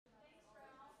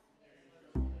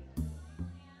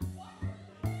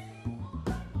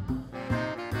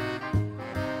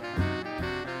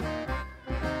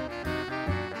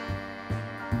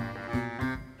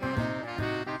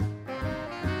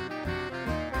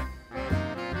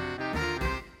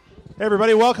Hey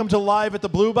everybody, welcome to Live at the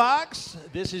Blue Box.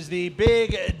 This is the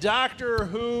big Doctor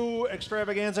Who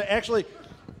extravaganza. Actually,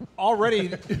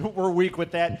 already we're weak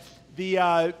with that.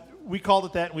 We called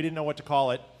it that and we didn't know what to call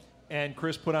it. And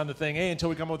Chris put on the thing, hey, until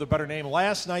we come up with a better name.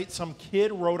 Last night, some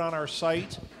kid wrote on our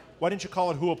site, why didn't you call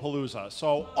it Whoapalooza?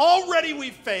 So already we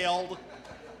failed.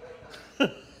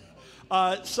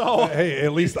 Hey,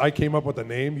 at least I came up with a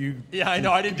name. Yeah, I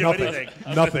know. I didn't do anything.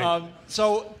 Nothing.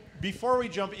 So before we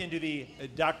jump into the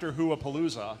Doctor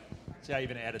Whoapalooza, see, I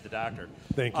even added the doctor.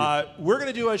 Thank you. We're going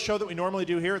to do a show that we normally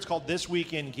do here. It's called This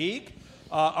Week in Geek.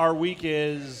 Our week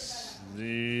is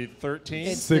the 13th?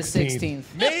 It's the 16th.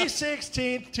 May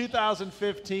 16th,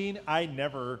 2015. I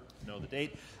never know the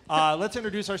date. Let's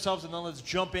introduce ourselves and then let's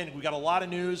jump in. We've got a lot of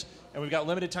news and we've got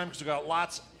limited time because we've got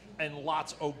lots and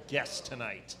lots of guests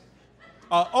tonight.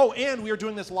 And we are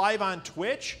doing this live on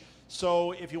Twitch.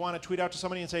 So if you want to tweet out to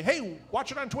somebody and say, hey,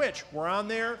 watch it on Twitch, we're on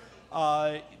there.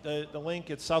 The link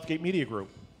is Southgate Media Group.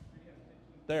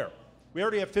 There. We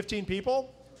already have 15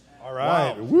 people. All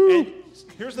right. Wow. Woo. And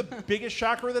here's the biggest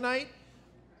shocker of the night.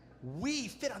 We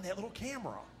fit on that little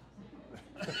camera.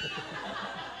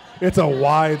 It's a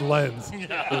wide lens.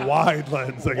 A wide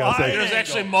lens, I got to say. There's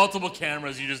actually multiple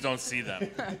cameras. You just don't see them.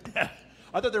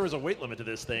 I thought there was a weight limit to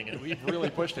this thing, and we've really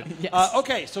pushed it. Yes.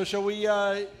 Okay, so shall we,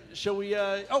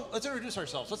 let's introduce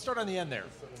ourselves. Let's start on the end there.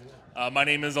 My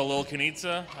name is Alil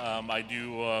Kanitsa. I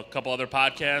do a couple other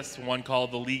podcasts, one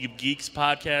called the League of Geeks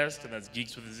podcast, and that's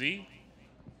Geeks with a Z.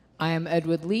 I am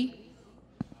Edward Lee.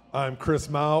 I'm Chris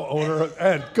Mao, owner of...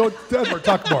 Ed, go, Denver,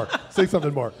 talk more. Say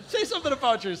something more. Say something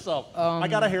about yourself. I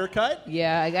got a haircut.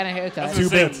 Yeah, I got a haircut. I was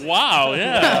gonna say, wow,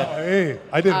 yeah. Hey,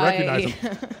 I didn't recognize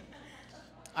him.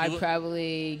 I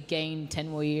probably gained 10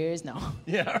 more years. No.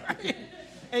 Yeah, right.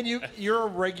 And you're a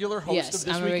regular host Yes, of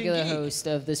This I'm a Week regular in Geek. host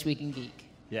of This Week in Geek.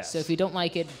 Yes. So if you don't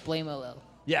like it, blame Alil.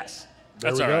 Yes.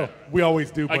 That's There all we go. right. We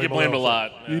always do blame I get blamed Alil. a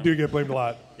lot. You Yeah. do get blamed a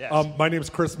lot. Yes. My name is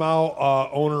Chris Mao,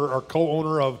 owner or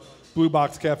co-owner of Blue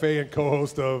Box Cafe and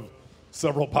co-host of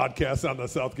several podcasts on the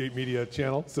Southgate Media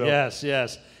channel. So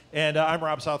Yes. And I'm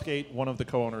Rob Southgate, one of the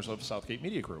co-owners of Southgate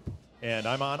Media Group. And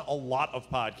I'm on a lot of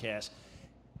podcasts.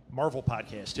 Marvel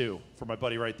podcast, too, for my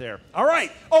buddy right there. All right.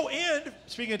 Oh, and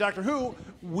speaking of Doctor Who,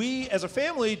 we as a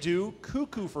family do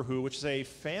Cuckoo for Who, which is a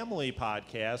family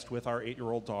podcast with our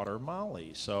 8-year-old daughter,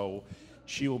 Molly. So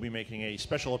she will be making a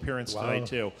special appearance tonight,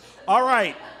 too. All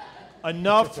right.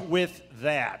 Enough with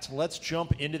that. Let's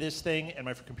jump into this thing and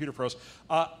my computer froze.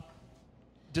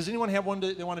 Does anyone have one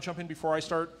they want to jump in before I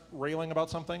start railing about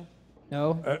something?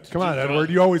 No? come on, Edward.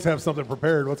 You always have something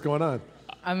prepared. What's going on?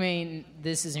 I mean,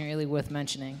 this isn't really worth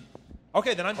mentioning.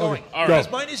 Okay, then I'm going. All right.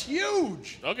 Because mine is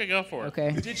huge. Okay, go for it.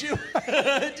 Okay? Did you?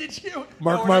 Did you?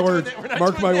 Mark No, we're my not doing words. that. We're not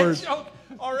Mark doing my that words. joke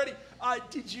already.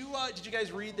 Did you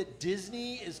guys read that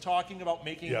Disney is talking about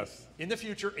making Yes. in the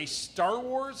future a Star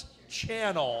Wars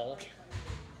channel?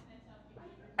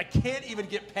 I can't even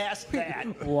get past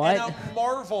that. What? And a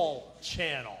Marvel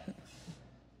channel.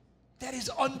 That is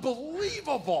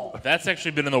unbelievable. That's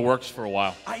actually been in the works for a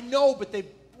while. I know, but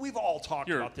we've all talked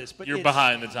You're, about this. But you're it's-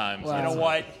 behind the times. Wow. You know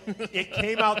what? It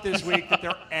came out this week that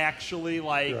they're actually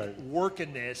Right.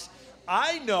 working this.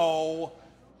 I know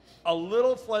a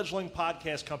little fledgling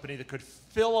podcast company that could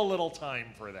fill a little time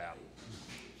for that.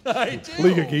 I do.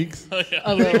 League of Geeks.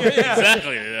 A little.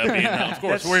 Exactly. I mean, of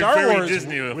course, That's we're Star very Wars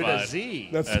Disney-ified. with a Z.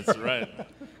 That's right.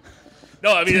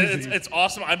 No, I mean, Disney. it's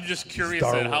awesome. I'm just curious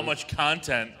Star at how Wars. much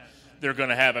content they're going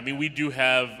to have. I mean, we do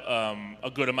have a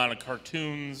good amount of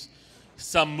cartoons,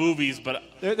 some movies, but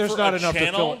There's for not a enough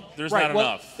channel, to fill. there's Right, not well,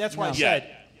 enough. That's why I No. said,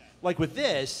 Yeah. like with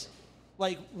this,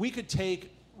 like we could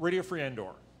take Radio Free Endor,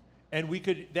 and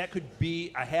that could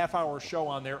be a half-hour show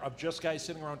on there of just guys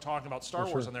sitting around talking about Star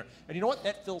Wars on there. And you know what?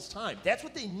 That fills time. That's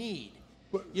what they need.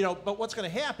 But what's going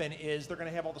to happen is they're going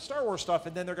to have all the Star Wars stuff,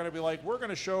 and then they're going to be like, we're going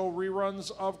to show reruns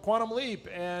of Quantum Leap,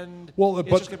 and it's just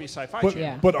going to be a sci-fi channel.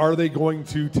 Yeah. But are they going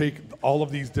to take all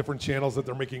of these different channels that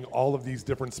they're making all of these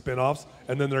different spin-offs,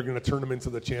 and then they're going to turn them into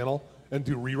the channel and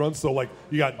do reruns? So, like,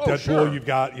 you got Deadpool, sure. you've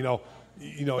got, But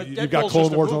you've got Deadpool's Clone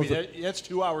just a Wars. movie. That's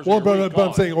 2 hours. Well, of your week but I'm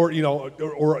gone. saying,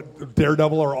 or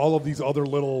Daredevil, or all of these other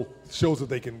little shows that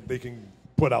they can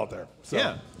put out there. So.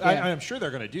 Yeah, I'm sure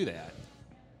they're going to do that.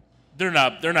 They're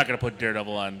not going to put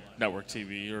Daredevil on network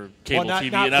TV or cable not-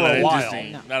 TV. not Not for on a a while.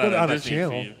 Disney. No. Not Put it on on a a Disney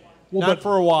channel. feed. Well, Not but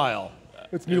for a while.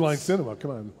 it's New Line Cinema.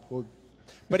 Come on. Well,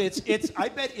 But it's I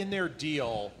bet in their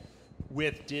deal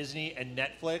with Disney and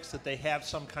Netflix that they have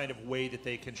some kind of way that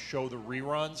they can show the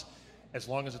reruns as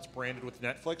long as it's branded with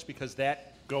Netflix, because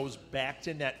that goes back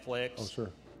to Netflix. oh, sure.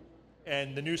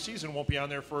 And the new season won't be on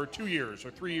there for 2 years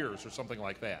or 3 years or something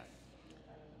like that.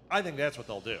 I think that's what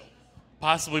they'll do.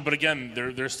 Possibly, but again,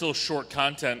 there's still short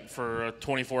content for a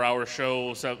 24-hour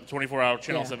show, 24-hour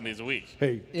channel, 7 days a week.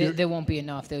 Hey, There won't be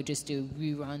enough. They'll just do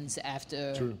reruns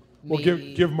after. true. Well,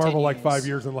 maybe give Marvel 10 like years. 5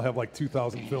 years, and they'll have like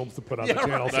 2,000 films to put on the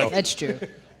channel. right. So. That's true.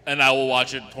 And I will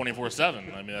watch it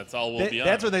 24/7. I mean, that's all we'll be on.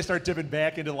 That's when they start dipping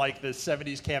back into like the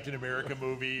 70s Captain America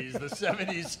movies, the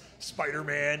 70s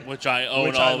Spider-Man. Which I own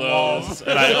Which I all love. those.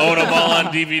 And I own them all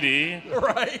on DVD.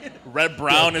 Right? Red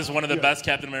Brown is one of the best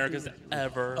Captain Americas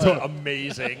ever.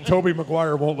 Amazing. Tobey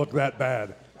Maguire won't look that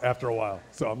bad after a while.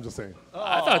 So I'm just saying.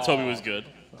 I thought Toby was good.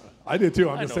 I did too.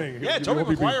 I'm just know. saying. Yeah, He Tobey won't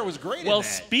be Maguire was great Well, in that.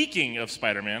 speaking of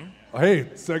Spider-Man, Hey,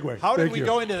 segue. How did Thank we you.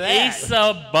 go into that?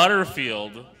 Asa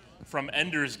Butterfield from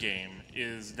Ender's Game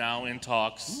is now in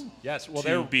talks Yes, well, to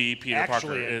they're be Peter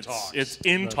actually Parker. in talks. It's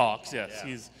in talks, yes.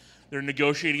 Yeah. They're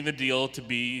negotiating the deal to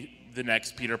be the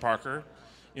next Peter Parker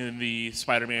in the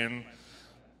Spider-Man,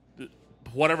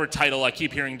 whatever title. I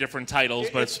keep hearing different titles,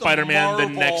 but it's It's the Spider-Man, the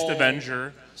next Marvel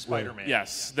Avenger. Spider-Man.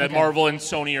 Yes, that Marvel and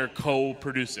Sony are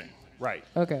co-producing. Right.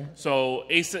 Okay. So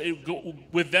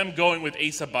with them going with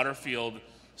Asa Butterfield,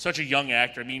 such a young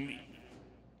actor, I mean,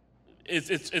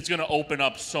 it's going to open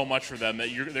up so much for them that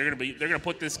they're going to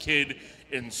put this kid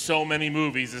in so many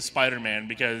movies as Spider-Man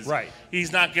because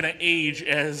he's not going to age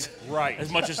as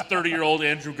much as 30-year-old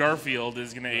Andrew Garfield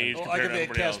is going to age Well, I compared could to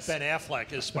everybody cast else. Ben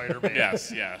Affleck as Spider-Man.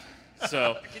 Yes, yeah.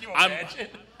 So Can you imagine?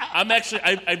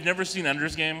 I've never seen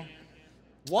Ender's Game.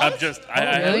 What?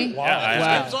 Really? Wow. Yeah,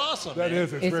 That game's awesome. That man.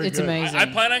 is. It's very It's good. amazing. I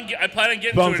plan on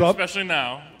getting Thumbs to it, up? especially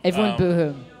now. Everyone boo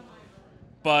him.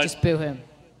 But Just boo him.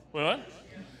 what?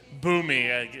 Boo me.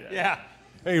 Yeah.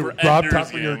 Hey, For Rob, Ender's top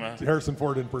for your Game, Harrison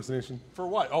Ford impersonation. For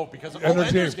what? Oh, because of Ender's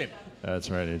Ender's Game. Game. That's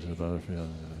right, Agent Butterfield.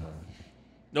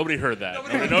 Nobody heard that.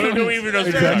 Nobody Nobody even knows.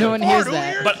 Exactly. No one hears Who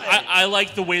that. hears But I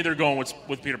like the way they're going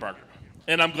with Peter Parker.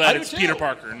 And I'm glad I do it's too. Peter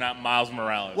Parker, not Miles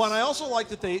Morales. Well, and I also like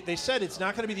that they said it's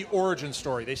not going to be the origin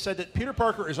story. They said that Peter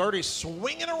Parker is already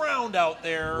swinging around out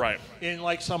there in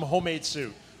like some homemade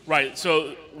suit. Right.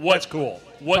 So what? That's cool.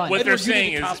 What Fun. they're Edward, you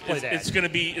saying need to is cosplay that. it's going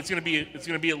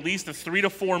to be at least a 3 to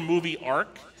 4 movie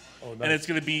arc, and it's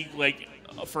going to be like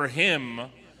for him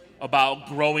about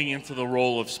growing into the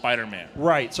role of Spider-Man.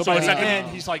 Right. So, So by it's the not gonna- end,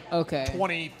 he's like Okay.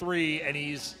 23, and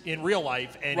he's in real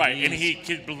life, and Right, he's and he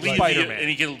can lead Spider-Man. and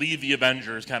he can lead the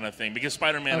Avengers kind of thing because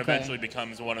Spider-Man Okay. eventually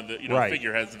becomes one of the Right.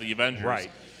 figureheads of the Avengers.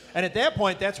 Right. And at that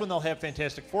point, that's when they'll have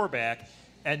Fantastic Four back,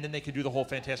 and then they can do the whole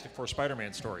Fantastic Four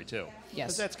Spider-Man story too. Yes.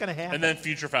 'Cause that's going to happen. And then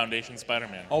Future Foundation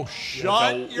Spider-Man. oh,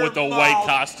 shut With the- your with the mouth. white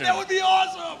costume. That would be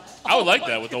awesome. I would like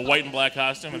that with the white and black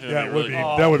costume. I think Yeah, that'd it be would really be.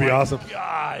 cool. That would be awesome.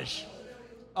 Gosh.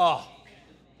 Oh,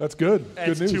 That's good.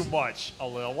 that's Good news. too much,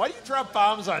 Alil. Why do you drop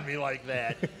bombs on me like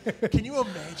that? Can you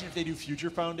imagine if they do Future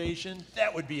Foundation?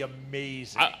 That would be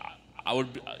amazing. I would.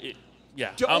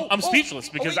 Yeah, Oh, I'm oh, speechless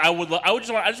oh, because wait. I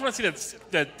just want to see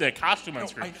that costume on No,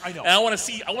 screen. I know. And I want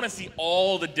to see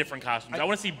all the different costumes. I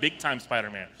want to see big time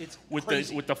Spider-Man. It's with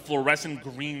crazy. the fluorescent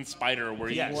green spider where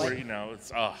Yes. where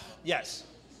it's. Yes.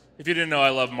 If you didn't know, I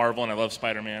love Marvel and I love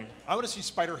Spider-Man. I want to see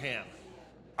Spider-Ham.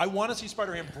 I want to see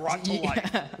Spider-Ham brought to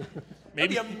life.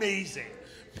 Maybe That'd be amazing.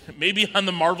 maybe on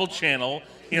the Marvel Channel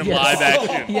in Yes. live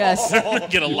action. Yes.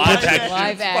 Get a live action.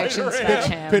 Live action Spider-Man.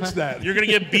 Spider-Ham. Pitch that. You're gonna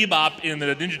get Bebop in the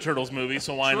Ninja Turtles movie,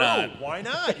 so why True. not? Why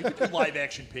not? You could do live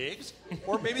action pigs.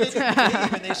 Or maybe they do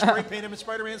Babe and they spray paint him in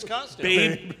Spider-Man's costume.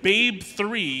 Babe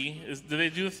 3 did they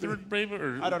do a third Babe?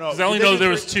 Or, I don't know. 'cause I only Did they know do there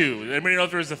was 3? 2. Anybody know if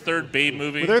there was a third Babe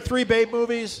movie? Were there 3 Babe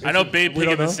movies? I know Babe We Pig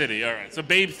don't in the know. City. All right, so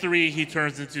Babe 3 he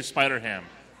turns into Spider-Ham.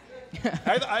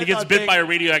 I He gets thought bit by a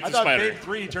radioactive I thought spider. Babe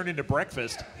 3 turned into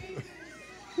breakfast.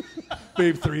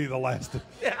 Babe 3, the last.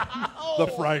 The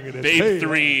frying it is. Babe Hey,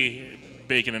 3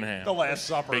 bacon and ham. The Last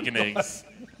Supper. Bacon eggs.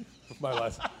 My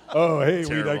last. Oh, hey, we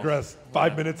Terrible. digress.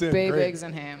 5 minutes in. Babe, Great. eggs,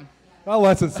 and ham. Oh,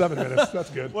 less than 7 minutes. That's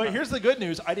good. Well, here's the good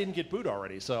news. I didn't get booed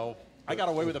already, so I got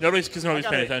away with it. Because nobody's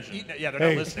paying attention. Yeah, they're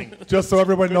Hey, not listening. just so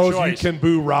everyone Good knows, choice. you can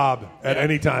boo Rob at Yeah.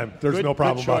 any time. There's Good- no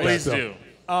problem good about that. Please So.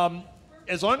 do.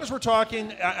 As long as we're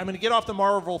talking, I'm going to get off the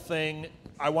Marvel thing.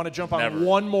 I want to jump on Never.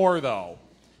 one more, though.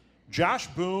 Josh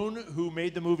Boone, who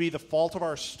made the movie The Fault of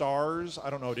Our Stars. I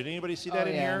don't know. Did anybody see that Oh,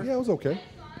 in yeah. here? Yeah, it was okay.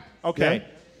 Okay. Yeah.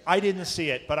 I didn't see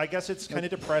it, but I guess it's kind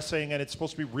of depressing, and it's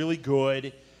supposed to be really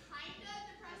good.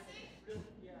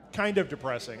 Kind of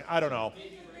depressing. I don't know.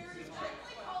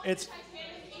 It's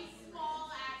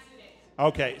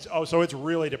okay. Oh, so it's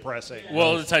really depressing.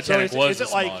 Well, the Titanic So was is the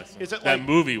it like? smallest. Is it that like?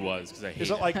 movie was because I hate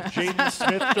Is it like Jaden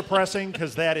Smith depressing?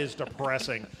 Because that is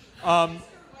depressing.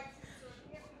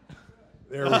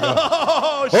 There we go.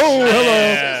 Oh,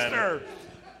 hello. sister.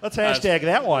 Let's hashtag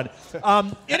that one.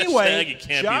 Anyway, it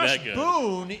can't be Josh that good.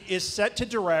 Boone is set to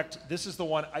direct. This is the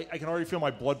one. I can already feel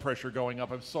my blood pressure going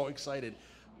up. I'm so excited.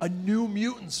 A New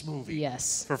Mutants movie.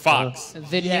 Yes. For Fox.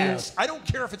 The Yes. I don't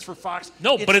care if it's for Fox.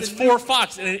 No, but it's for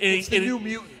Fox. And it's the New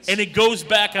Mutants. And it goes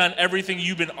back on everything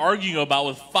you've been arguing about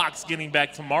with Fox getting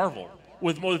back to Marvel.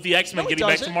 With the X-Men getting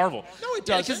back to Marvel. No, it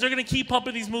doesn't. Because they're going to keep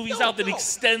pumping these movies out that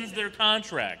extends their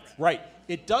contract. Right.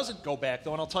 It doesn't go back,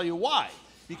 though, and I'll tell you why.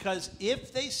 Because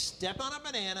if they step on a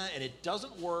banana and it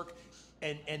doesn't work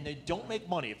and they don't make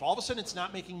money, if all of a sudden it's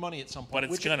not making money at some point, But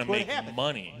it's which going to could make happen,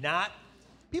 money.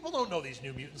 People don't know these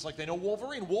New Mutants like they know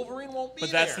Wolverine. Wolverine won't be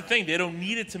But that's there. the thing. They don't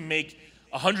need it to make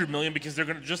 $100 million because they're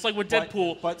going to, just like with But-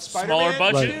 Deadpool, but smaller Spider-Man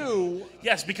budget. 2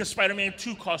 Yes, because Spider-Man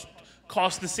 2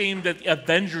 cost the same that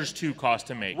Avengers 2 cost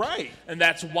to make. Right. And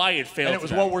that's why it failed. and it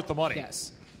was for well them. worth the money.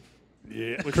 Yes.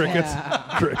 Yeah, crickets.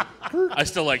 I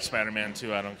still like Spider-Man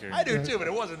 2. I don't care. I do too, but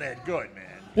it wasn't that good, man.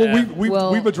 Well,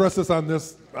 Well- we've addressed this on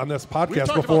this podcast We've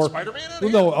talked before. about Spider-Man on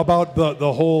Well, no, about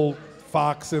the whole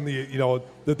Fox and the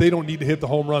that they don't need to hit the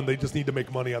home run; they just need to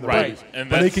make money on the Right. movies, And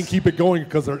but they that's- can keep it going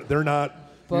because they're not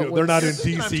But they're not in This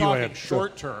is- I'm DC talking land.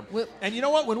 short term. Well- And you know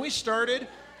what? When we started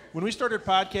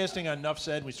podcasting on Nuff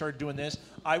Said, we started doing this,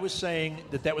 I was saying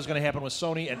that was going to happen with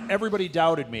Sony, and everybody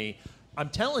doubted me. I'm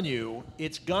telling you,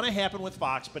 it's going to happen with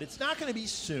Fox, but it's not going to be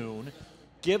soon.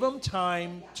 Give them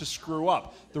time to screw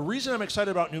up. The reason I'm excited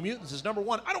about New Mutants is, number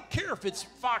one, I don't care if it's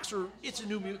Fox or it's a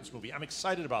New Mutants movie. I'm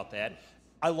excited about that.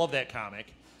 I love that comic.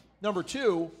 Number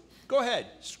two, go ahead,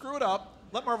 screw it up.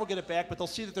 Let Marvel get it back, but they'll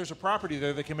see that there's a property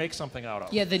there they can make something out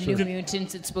of. Yeah, the New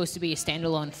Mutants, it's supposed to be a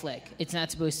standalone flick. It's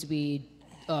not supposed to be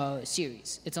a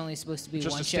series. It's only supposed to be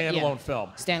Just one a show. standalone film.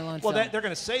 Standalone Well, film. they're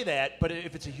going to say that, but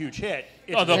if it's a huge hit,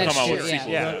 it's Oh, they'll That's come out with true, a yeah.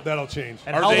 sequel. Yeah. That'll change.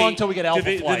 And Are how they- long till we get Alpha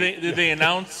did they, Flight? Did they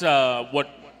announce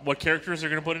what characters they're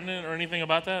going to put in it or anything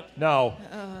about that? No.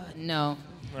 No.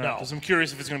 No. Because I'm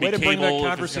curious if it's going to Way be to bring Cable.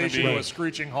 that if it's gonna conversation be, to a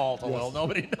screeching halt a little.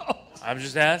 Nobody knows. I'm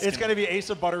just asking. It's going to be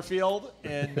Asa Butterfield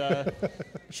and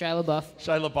Shia LaBeouf.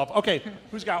 Shia LaBeouf. Okay,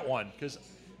 who's got one? Because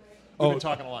we've been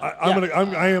talking a lot.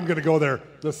 I am gonna go there.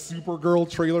 The Supergirl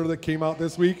trailer that came out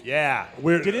this week. Yeah.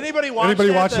 Where- Did anybody watch anybody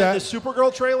that? watch the, that? The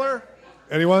Supergirl trailer?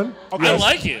 Anyone? Okay. I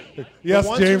like it. Yes,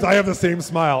 ones James. who- I have the same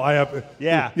smile. I have.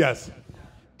 Yeah. Yes.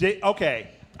 Okay.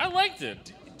 I liked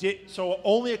it. So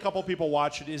only a couple people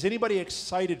watched it. Is anybody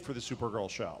excited for the Supergirl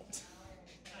show?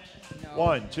 No.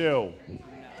 1, 2.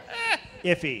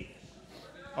 Iffy.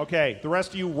 Okay, the rest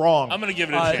of you wrong. I'm going to give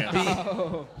it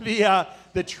a chance.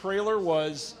 The trailer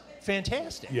was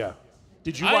fantastic. Yeah.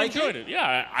 Did you I like enjoyed it.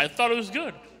 Yeah, I thought it was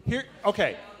good. Here,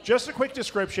 okay, just a quick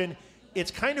description.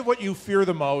 It's kind of what you fear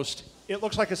the most. It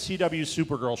looks like a CW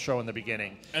Supergirl show in the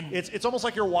beginning. And- It's almost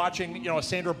like you're watching, a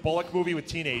Sandra Bullock movie with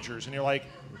teenagers, and you're like,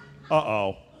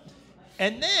 uh-oh.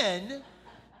 And then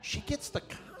she gets the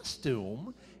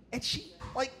costume, and she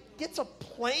gets a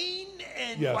plane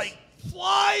and Yes.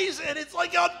 flies, and it's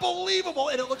unbelievable,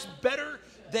 and it looks better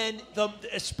than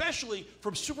especially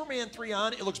from Superman 3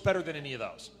 on. It looks better than any of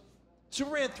those.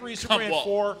 Superman 3, Superman well,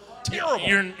 4, terrible.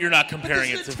 You're not But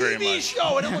comparing this it is to a very TV much.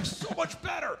 show, and it looks so much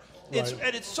better.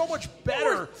 It's so much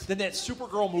better than that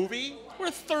Supergirl movie. We're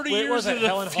 30 Wait, was years it into the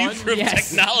Helen future Hunt? of Yes.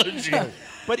 technology.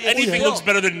 But it Anything still- looks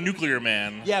better than Nuclear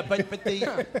Man. Yeah, but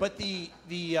the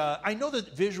I know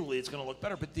that visually it's going to look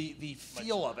better, but the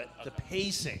feel of it, the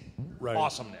pacing, Right.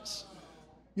 awesomeness.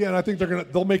 Yeah, and I think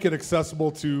they'll make it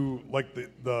accessible to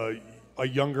a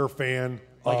younger fan,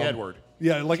 Like Edward.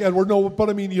 Yeah, like Edward. No,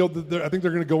 but I mean, I think they're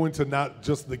going to go into not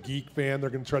just the geek fan. They're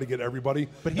going to try to get everybody.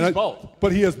 But he's both.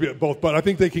 But he has both. But I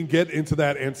think they can get into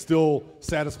that and still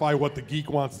satisfy what the geek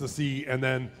wants to see, and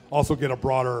then also get a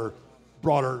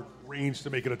broader range to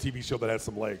make it a TV show that has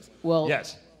some legs. Well,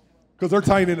 Yes. Because they're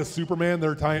tying into Superman.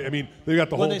 They're tying. I mean, they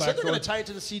got the Well, whole. they said they're going to backstory. tie it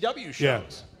to the CW shows. Yeah,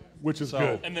 which is So-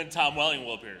 good. And then Tom Welling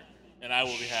will appear, and I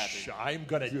will be happy. I'm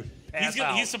going to pass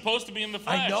out. He's supposed to be in the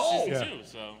Flash know. season Yeah. 2,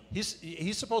 so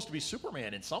He's supposed to be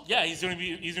Superman in something. yeah, he's gonna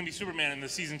be Superman in the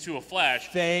season 2 of Flash.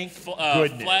 Thank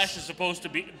goodness. Flash is supposed to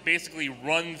be basically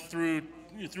run through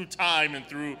time and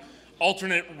through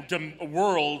alternate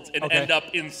worlds and Okay. end up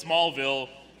in Smallville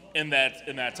in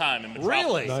that time. In Metropolis.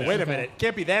 Really? Nice. Wait a minute.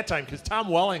 Can't be that time because Tom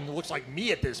Welling looks like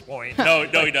me at this point. No,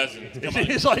 he doesn't. Come on.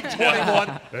 He's like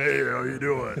 21. Hey, how you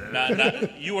doing?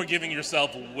 You are giving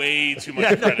yourself way too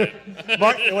much credit.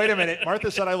 Wait a minute.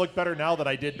 Martha said I look better now than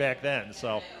I did back then.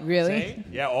 So Really? See?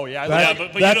 Yeah. Oh yeah. That-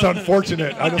 but you that's don't-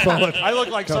 unfortunate. I just want to I look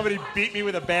like somebody beat me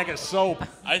with a bag of soap.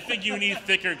 I think you need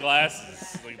thicker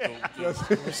glasses.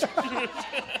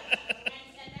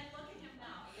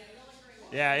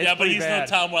 Yeah. It's Yeah, but pretty he's bad.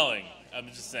 no Tom Welling. I'm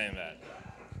just saying that.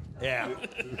 Yeah.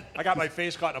 I got my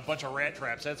face caught in a bunch of rat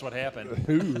traps. That's what happened.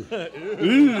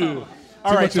 Ooh.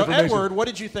 All right, much so information. Edward, what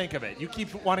did you think of it? You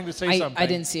keep wanting to say something. I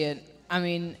didn't see it. I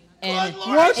mean, and Good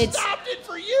Lord, I it's. stopped it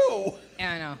for you.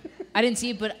 I know. I didn't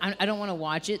see it, but I don't want to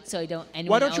watch it, so I don't.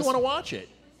 Why don't you want to watch it?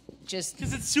 Just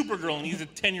Because it's Supergirl and he's a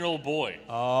 10-year-old boy.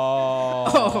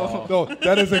 No,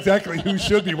 that is exactly who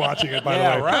should be watching it, by the way.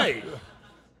 Yeah, right.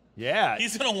 Yeah.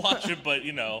 He's going to watch it, but,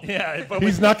 yeah, but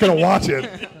He's not going to watch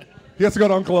it. He has to go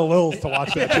to Uncle Lil's to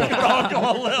watch that show.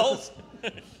 Uncle Lil's.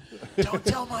 Don't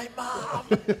tell my mom.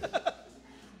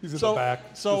 He's in the back.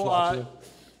 So, just watching it.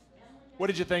 what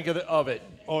did you think of it?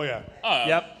 Oh, yeah.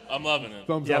 Yep. I'm loving it.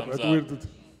 Thumbs Yep. up. Thumbs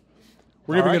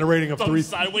We're giving right. it a rating of Thumbs 3.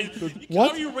 sideways. What?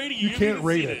 How are you rating it? You haven't can't even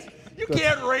rate seen it. You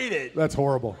can't rate it. That's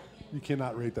horrible. You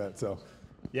cannot rate that. So,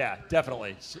 Yeah,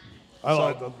 definitely. I So-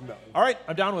 like no. All right,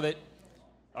 I'm down with it.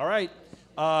 All right,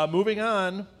 moving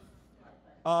on.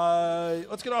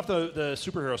 Let's get off the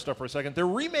superhero stuff for a second. They're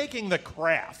remaking The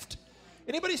Craft.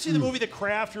 Anybody see the movie The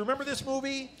Craft? You remember this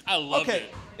movie? I loved okay.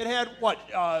 it. It had what?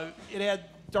 It had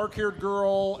dark-haired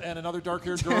girl and another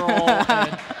dark-haired girl.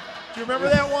 And, do you remember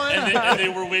that one? And they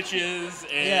were witches,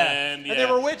 and and they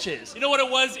were witches. You know what it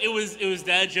was? It was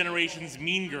that generation's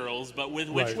Mean Girls, but with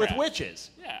witchcraft. With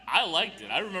witches. Yeah, I liked it.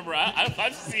 I remember.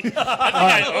 I've seen. I think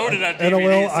I owned it on DVD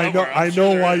NOL, somewhere. I I'm sure know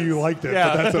there why is. you liked it,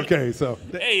 Yeah. but that's okay. So,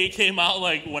 Hey, it came out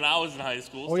like when I was in high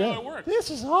school, so yeah. it worked. This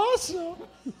is awesome.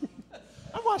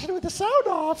 I'm watching it with the sound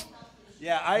off.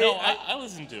 Yeah, I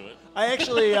listened to it. I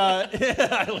actually,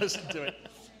 I listened to it.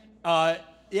 I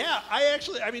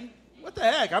mean, what the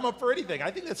heck? I'm up for anything.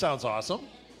 I think that sounds awesome.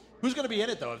 Who's going to be in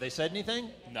it, though? Have they said anything?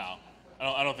 No,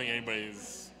 I don't think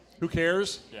anybody's. Who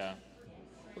cares? Yeah.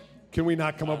 can we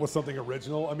not come up with something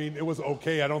original? I mean, it was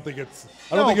okay. I don't think it's. No,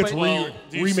 I don't think it's but- Well,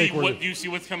 do you see remake. do you see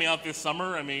what's coming out this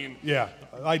summer? I mean, Yeah,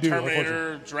 I do. unfortunately.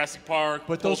 Terminator, Jurassic Park,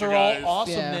 But those are all Poltergeist.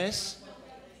 awesomeness.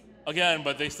 Again,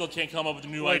 but they still can't come up with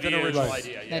new Like an ideas. original Right.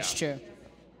 idea, yeah. That's true.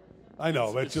 I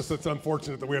know. It's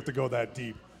unfortunate that we have to go that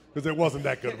deep because it wasn't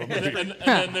that good of a movie.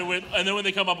 And then when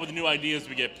they come up with new ideas,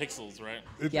 we get Pixels, right?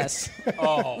 Yes.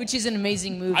 Oh. Which is an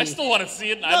amazing movie. I still want to see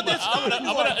it. And No, I'm that's not a gonna new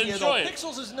idea, though. enjoy it.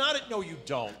 Pixels is not it. No, you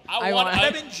don't. I want-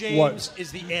 Kevin James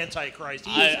is the Antichrist.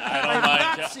 He is, I don't I'm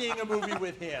like not Ke- seeing a movie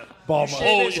with him. Ball You mouth.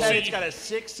 shave his Oh, head, you it's see- got a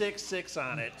 666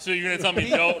 on it. So you're gonna tell me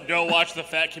don't watch the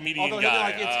fat comedian Although he'll be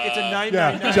guy? like, it's a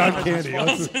 999. Yeah, John versus Candy.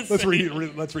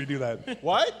 12. Let's redo that.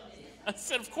 What? I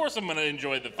said, of course I'm gonna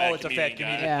enjoy the fat. Oh, it's a fat guy.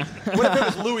 comedian. Yeah. What if it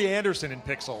was Louis Anderson in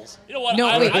Pixels? You know what? No,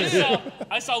 wait.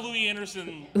 I saw Louis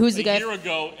Anderson Who's the a guy year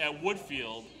ago at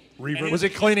Woodfield. Reverb. and his- Was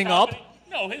it his cleaning up? comedy-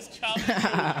 No, his comedy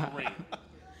was great.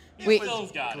 He Wait. still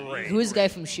got it. Great. Who's the guy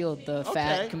from S.H.I.E.L.D., the Okay.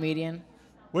 fat comedian?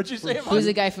 What'd you say? Who's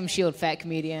the guy from S.H.I.E.L.D., fat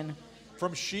comedian?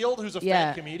 From S.H.I.E.L.D., who's a Yeah,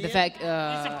 fat comedian? the fat. He's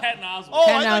a Patton Oswalt. Oh,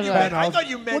 Patton I Oswalt. thought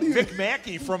you meant What do you- Vic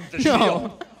Mackey from the No.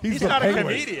 S.H.I.E.L.D. He's He's the not a Penguin.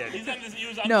 comedian. He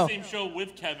was on No. the same show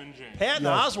with Kevin James. Patton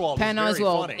Yes. Oswalt Patton is very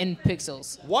Oswalt funny. in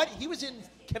Pixels. What? He was in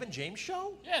Kevin James'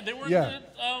 show? Yeah, they were Yeah. in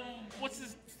the, what's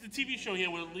the TV show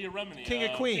here with Leah Remini? King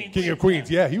of Queens. King of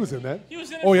Queens. Yeah, he was in that. He was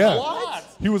in it Oh, yeah. a lot.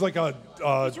 He was like a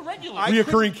He's a regular.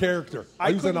 reoccurring character. I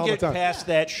He was in couldn't all the get time. past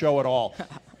that show at all.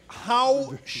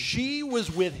 How she was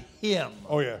with him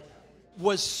Oh yeah.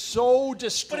 was so But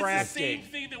it's the distracting. same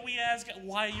thing that we ask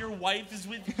why your wife is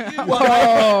with you.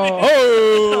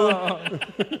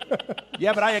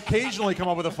 Yeah, but I occasionally come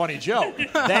up with a funny joke.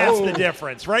 That's the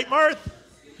difference, right, Marth?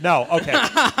 No, okay.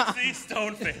 See,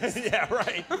 stone face. Yeah,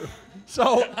 right.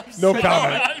 So No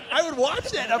comment. I would watch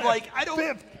that. And I'm like, I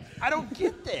don't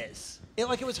get this. It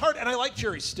was hard, and I like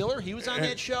Jerry Stiller. He was on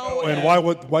that show. And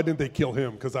why didn't they kill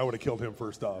him? Because I would have killed him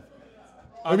first off.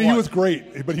 I mean, what? he was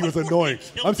great, but he was annoying.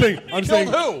 I'm saying,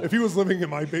 who? if he was living in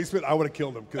my basement, I would have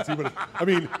killed him because he would have. I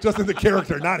mean, just in the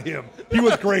character, not him. He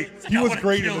was great. He was would've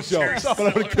great in the killed show, Jerry but I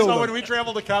would have killed So him. when we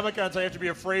travel to Comic Cons, I have to be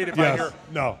afraid if I Yes. hear.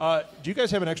 No. Do you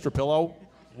guys have an extra pillow?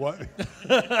 What?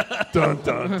 Dun dun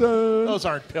dun. Those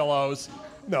aren't pillows.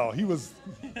 No, he was.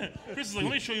 Chris is like,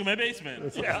 let me show you my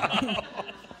basement.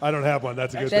 I don't have one.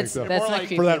 That's a good That's thing. So. that's More not like-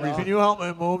 creepy For that at all. reason. you help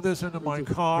me move this into my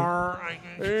car?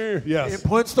 Yes, It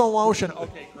puts the lotion.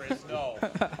 Okay, Chris, no.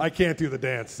 I can't do the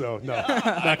dance, so no,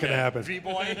 not gonna happen.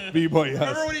 B-boy. B-boy, Remember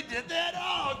yes. when he did that?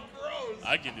 Oh, gross.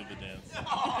 I can do the dance.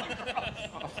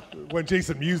 When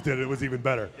Jason Mewes did it, it was even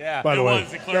better. Yeah. By the It way,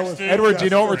 was. It clears too. Edward, do you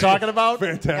know what we're great. talking about?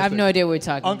 Fantastic. I have no idea what we're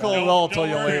talking Uncle about. Lil will Don't tell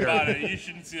you worry later. about it. You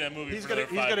shouldn't see that movie He's for gonna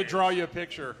another he's 5 gonna years. draw you a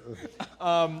picture.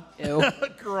 Ew.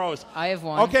 Gross. I have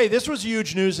one. Okay, this was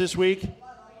huge news this week.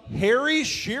 Harry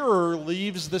Shearer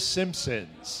leaves The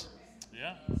Simpsons.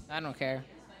 Yeah. I don't care.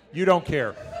 You don't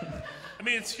care. I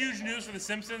mean, it's huge news for The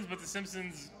Simpsons, but The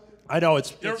Simpsons, I know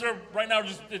it's they're right now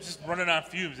it's just running on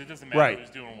fumes. It doesn't matter Right. who's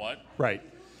doing what. right.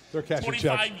 They're cashing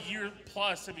 25 checks. years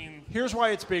plus. I mean, Here's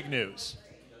why it's big news.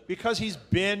 Because he's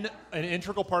been an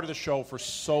integral part of the show for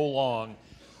so long,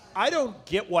 I don't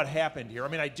get what happened here. I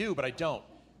mean, I do, but I don't.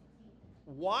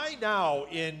 Why now,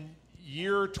 in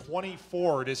year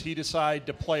 24, does he decide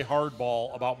to play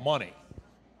hardball about money?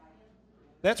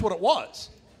 That's what it was.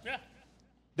 yeah.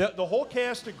 The whole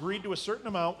cast agreed to a certain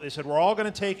amount. They said, we're all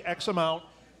going to take X amount.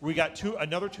 We got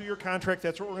another 2-year contract.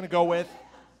 That's what we're going to go with.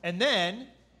 And then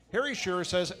Harry Shearer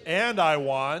says, and I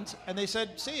want. And they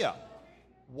said, see ya.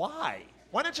 Why?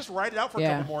 Why not just ride it out for a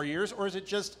couple more years? Or is it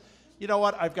just, you know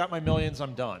what, I've got my millions,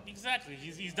 I'm done? Exactly.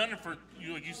 He's done it for,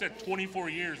 like you said, 24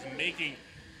 years and making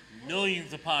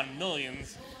millions upon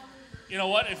millions. You know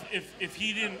what? If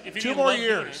he didn't, if he Two didn't more love doing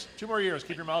years. 2 more years.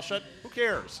 Keep your mouth shut. Who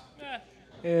cares?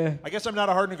 it, I guess I'm not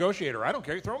a hard negotiator. I don't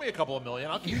care. Throw me a couple of million.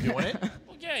 I'll keep doing it.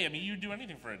 well, yeah. I mean, you'd do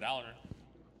anything for $1.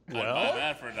 Well? I'd buy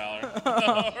that for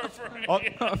 $1. Or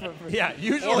for, Yeah,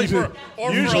 usually or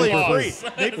for usually a free. loss.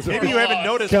 Maybe you haven't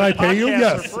noticed. Can I but pay you? podcasts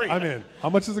Yes, are free. I'm in. How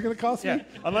much is it going to cost Yeah, me?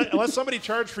 unless somebody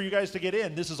charged for you guys to get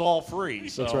in, this is all free.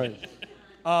 So. That's right.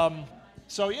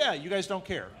 So yeah, you guys don't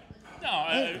care. No,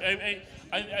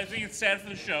 I think it's sad for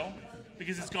the show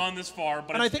because it's gone this far.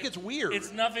 But And I think it's weird.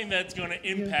 It's nothing that's going to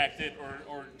impact it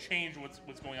or change what's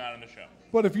going on in the show.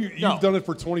 But if you've No. done it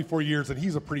for 24 years and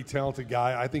he's a pretty talented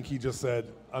guy, I think he just said,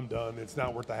 I'm done. It's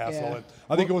not worth the hassle. Yeah. And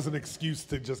I think it was an excuse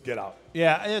to just get out.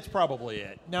 Yeah, it's probably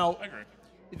it. Now, I agree.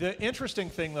 the interesting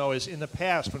thing, though, is in the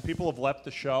past, when people have left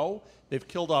the show, they've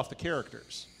killed off the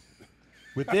characters.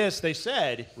 With this, they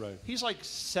said, Right. he's like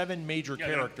 7 major Yeah,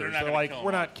 they're characters. not They're gonna like, kill we're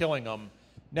him. not killing them.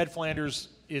 Ned Flanders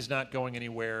is not going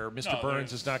anywhere. Mr. No, Burns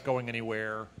there's- is not going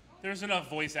anywhere. There's enough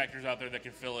voice actors out there that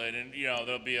can fill it, and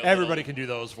there'll be a Everybody little, can do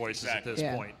those voices Exactly. at this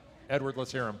Yeah. point. Edward,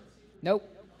 let's hear him. Nope.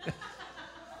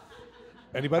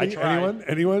 Anybody? I tried. Anyone?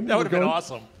 Anyone? That would have been Going?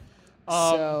 awesome.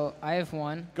 So I have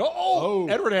one. Go! Oh, Oh.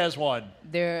 Edward has one.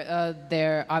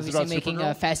 They're obviously about making Supergirl?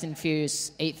 a Fast and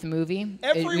Furious 8th movie.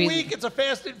 Every week it's a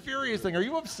Fast and Furious thing. Are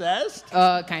you obsessed?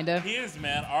 Kind of. He is,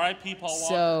 man. R.I.P. Paul Walker.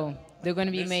 So they're going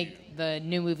to be Miss make the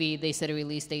new movie. They said a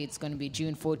release date is going to be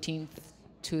June 14th,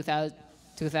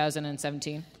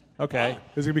 2017. Okay.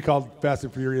 Is it going to be called Fast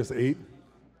and Furious 8?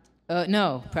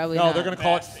 No, probably No, not. they're going to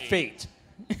call it Fast Eight. Fate.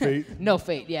 Fate? No,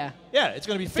 Fate. Yeah, Yeah, it's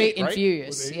going to be Fate Fate, and right?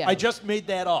 Furious. Yeah. I just made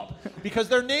that up because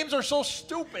their names are so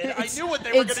stupid. I knew what they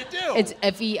were going to do. It's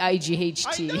I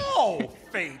FEIGHT. know.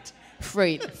 Fate.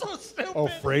 Freight. It's so stupid. Oh,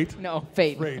 Freight? No,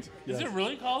 Fate. Freight. Is Yeah. it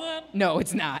really called that? No,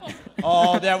 it's not.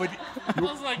 Oh, that would. I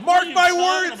was like, Mark what are you my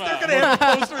talking words, about? they're going to have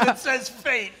a poster that says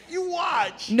Fate. You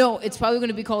watch. No, it's probably going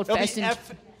to be called It'll Fast be and.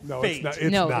 F. No, Fate. it's not.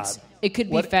 It's no, not. it could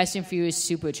be What? Fast and Furious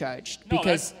Supercharged No,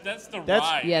 because that's the That's-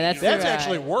 ride. yeah, that's That's the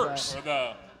actually ride, worse. Or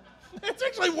the That's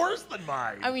actually worse than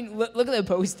mine. I mean, look at the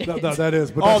poster. No, that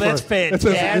is. But Oh, that's that's where- It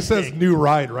says fantastic. new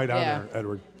ride right on Yeah. there,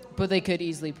 Edward. But they could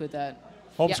easily put that.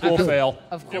 Homeschool of- fail.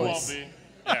 Of it won't course. be.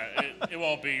 Yeah, it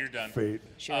won't be. You're done. Fate.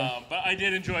 Sure. But I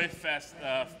did enjoy Fast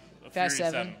Furious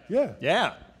 7. Yeah. Yeah.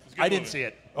 a good I didn't movie. see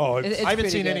it. Oh, It- it's, it's I haven't pretty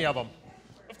seen good. any of them.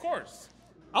 Of course.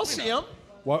 I'll see them.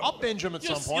 What? I'll binge them at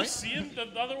You'll, some you'll point. see him. The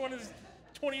other one is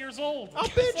 20 years old. I'll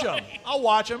binge them. I'll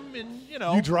watch them, and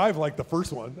you drive like the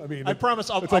first one. I mean, I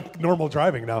promise I'll- it's like normal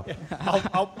driving now.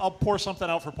 I'll pour something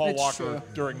out for Paul That's Walker true.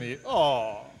 during the.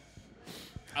 Oh,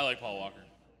 I like Paul Walker.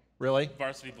 really?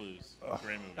 Varsity Blues.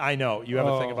 Great movie. I know you have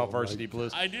a thing Oh, about my Varsity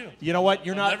Blues. I do. You know what?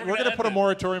 You're I'm not. never We're gonna gonna put a end it.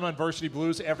 moratorium on Varsity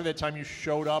Blues after that time you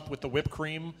showed up with the whipped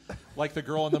cream, like the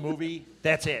girl in the movie.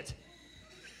 That's it.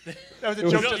 That was a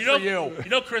joke just for you. You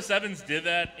know, Chris Evans did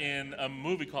that in a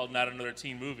movie called Not Another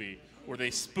Teen Movie, where they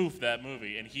spoofed that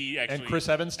movie, and he actually. Chris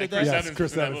Evans did and that? Chris Yes, Evans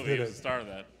Chris was in that Evans movie. did He was it. the star of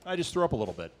that. I just threw up a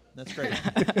little bit. That's great.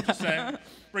 Just saying.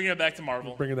 Bringing it back to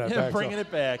Marvel. Bringing that Yeah, back. bringing so.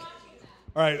 it back.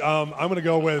 All right, I'm going to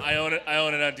go with I own it. I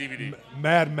own it on DVD.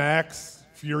 Mad Max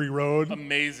Fury Road.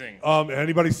 Amazing.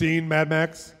 Anybody seen Mad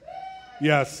Max?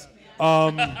 Yes.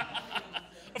 Of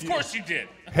course you did.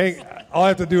 All I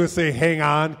have to do is say hang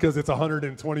on because it's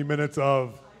 120 minutes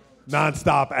of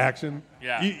nonstop action.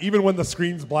 Yeah. Even when the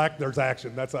screen's black, there's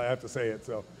action. That's how I have to say it.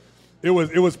 So it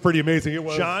was pretty amazing. It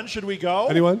was. John, should we go?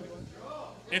 Anyone?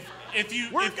 If you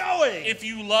We're going. If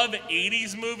you love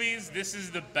 80s movies, this is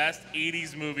the best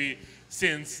 80s movie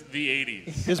since the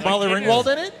 80s. Is Molly it Ringwald is-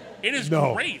 in it? It is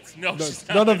No. great. No, she's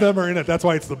not None of in it. them are in it. That's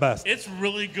why it's the best. It's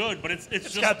really good, but it's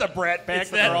just got the brat pack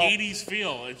It's that that they're all- 80s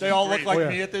feel. It's They just all great. look like Oh, yeah.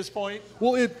 me at this point.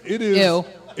 Well, it Ew.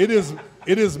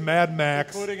 is Mad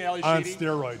Max Including Ali on Sheedy?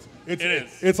 steroids. It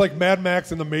is. It's like Mad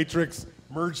Max and the Matrix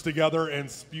merged together and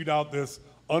spewed out this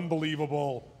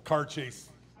unbelievable car chase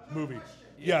movie.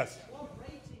 Yes.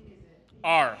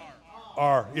 R.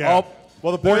 R. Yeah. Oh,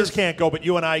 Well, the boys can't go, but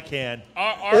you and I can.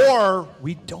 Or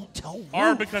we don't tell Ruth.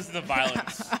 Or because of the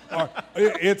violence.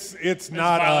 It's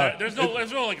not. There's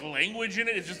no like language in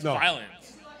it. It's just violence.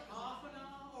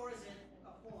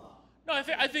 No, I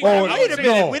think. Oh, wait a minute.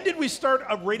 no. When did we start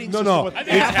a rating No, system no. with I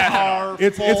think it's half an hour.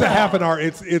 It's a half an hour.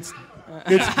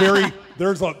 It's very.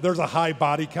 There's a high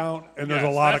body count and there's a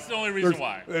lot that's of. the only reason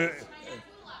why.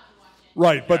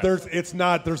 Right, but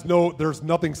there's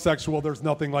nothing sexual. There's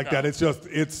nothing like that.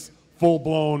 It's full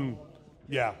blown.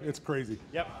 Yeah, it's crazy.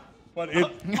 Yep. But All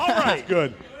right. it's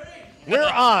good. We're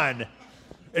on.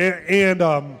 And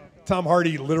Tom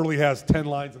Hardy literally has 10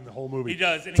 lines in the whole movie. He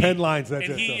does. And 10 lines. That's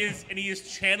and it. He is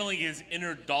channeling his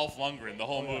inner Dolph Lundgren the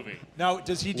whole movie. Now,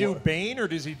 does he do Bane or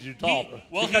does he do Dolph?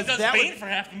 He does Bane for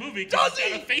half the movie. Does he's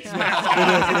he? got a face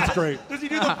mask. It's great. Does he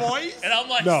do the voice? And I'm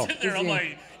like No. sitting there. I'm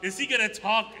like, is he gonna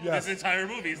talk Yes. this entire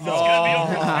movie? Is this gonna be over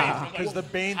his face? I'm like, Because the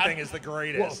Bane thing is the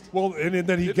greatest. Well, and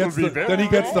then he gets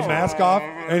the mask off,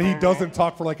 and he doesn't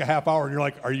talk for like a half hour, and you're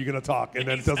like, "Are you going to talk?" And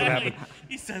then it doesn't happen.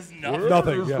 He says nothing.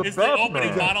 Nothing. Yeah. It's the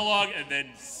opening monologue and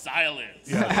then silence.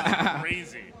 Yeah.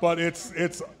 Crazy. But it's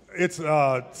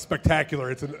spectacular.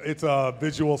 It's a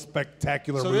visual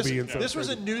spectacular So movie. this was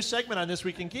a new segment on This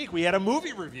Week in Geek. We had a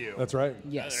movie review. That's right.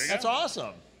 Yes. That's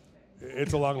awesome.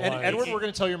 It's a long line. And Edward, we're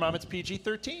going to tell your mom it's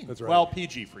PG-13. That's right. Well,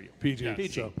 PG for you. PG. Yeah.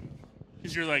 PG. So.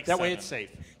 Because you're like That way 7. it's safe.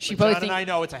 She But probably John and I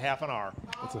know it's a half an hour.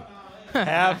 a-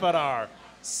 Half an hour.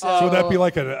 So would that be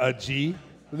like a G?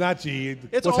 Not G.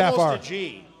 It's What's half almost R? a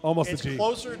G. Almost a it's G.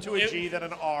 closer to a G than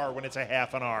an R when it's a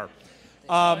half an R.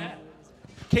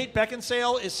 Kate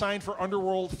Beckinsale is signed for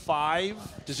Underworld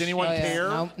 5. Does anyone Oh, yeah. care?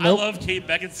 Nope. I love Kate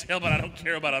Beckinsale, but I don't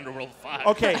care about Underworld 5.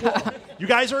 Okay. You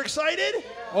guys are excited?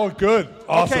 Oh, good.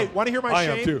 Awesome. Okay, want to hear my I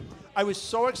shame? am too. I was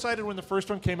so excited when the first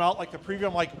one came out, like the preview.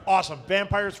 I'm like, awesome.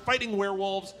 Vampires fighting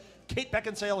werewolves. Kate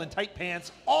Beckinsale in tight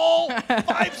pants. All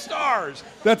 5 stars.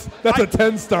 That's a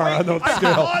 10-star on the I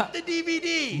scale. bought the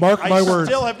DVD. Mark my words.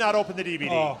 I still have not opened the DVD.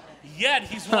 Oh. Yet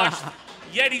he's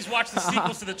watched the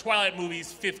sequels to the Twilight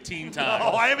movies 15 times.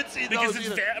 Oh, I haven't seen because those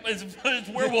it's, either. it's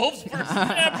werewolves versus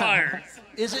vampires.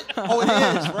 Is it? Oh, it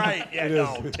is. Right. Yeah, It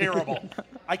no. is. Terrible.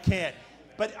 I can't.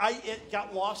 But it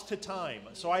got lost to time,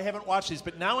 so I haven't watched these.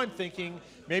 But now I'm thinking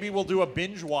maybe we'll do a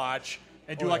binge watch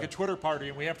and do like a Twitter party,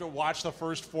 and we have to watch the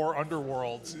first 4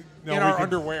 Underworlds No, in we our can-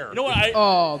 underwear. You know what?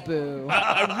 Oh, boo.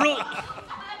 I really.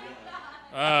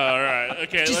 All right.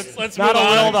 Okay. Let's Not move a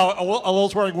on. little, though. A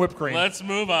little's wearing whipped cream. Let's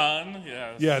move on.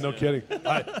 Yes. Yeah, no kidding.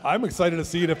 I'm excited to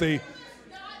see it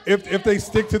if they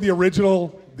stick to the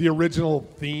original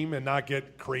theme and not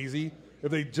get crazy. If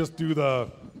they just do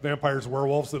the vampires,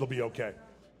 werewolves, it'll be okay.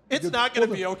 It's not going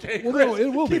to be okay, Well, Chris. no,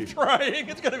 it will Keep be. trying.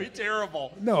 It's going to be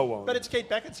terrible. No, it won't. But it's Kate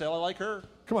Beckinsale. I like her.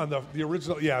 Come on, the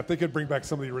original. Yeah, if they could bring back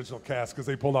some of the original cast because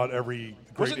they pulled out every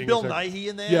great Wasn't English Bill actor. Nighy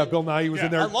in there? Yeah, Bill Nighy was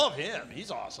in there. I love him.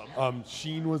 He's awesome.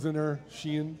 Sheen was in there.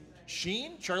 Sheen?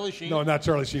 Sheen? Charlie Sheen? No, not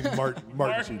Charlie Sheen. Martin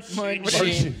Sheen. Martin Did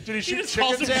he, Sheen. did he He shoot just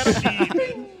calls chickens him at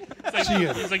him? Sheen.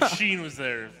 It's like Sheen was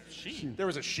there. Sheen. There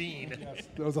was a Sheen.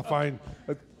 That was a fine.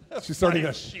 She's starting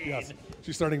to. Sheen. Yes,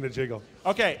 she's starting to jiggle.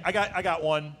 Okay, I got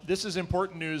one. This is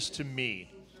important news to me.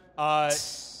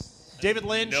 David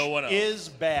Lynch No one else. is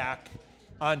back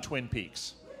on Twin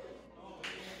Peaks.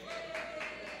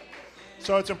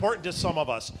 So it's important to some of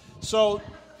us. So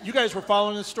you guys were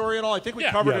following this story at all? I think we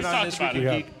Yeah, covered yes. it on Talked This about Week it.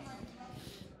 in Yeah. Geek.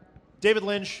 David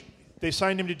Lynch, they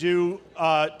signed him to do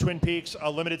Twin Peaks, a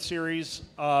limited series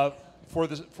for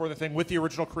the thing with the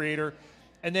original creator,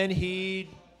 and then he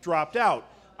dropped out.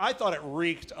 I thought it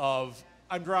reeked of,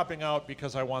 I'm dropping out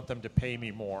because I want them to pay me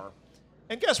more.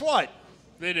 And guess what?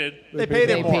 They did. They paid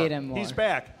him They more. paid him more. He's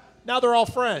back. Now they're all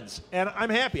friends, and I'm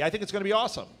happy. I think it's going to be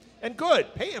awesome. And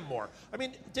good. Pay him more. I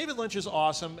mean, David Lynch is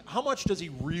awesome. How much does he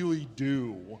really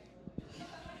do?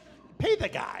 Pay the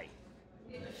guy.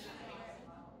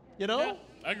 You know? Yeah,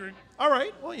 I agree. All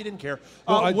right. Well, you didn't care.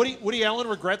 No, Woody Allen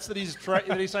regrets that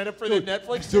that he signed up for the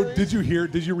Netflix So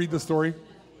series. did you read the story?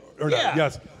 Or Yeah. not?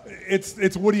 Yes.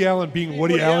 It's Woody Allen being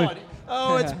Woody Allen.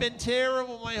 Oh, it's been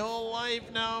terrible my whole life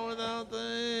now without the.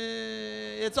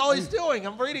 It's all he's doing.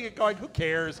 I'm reading it, going, who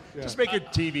cares? Just make your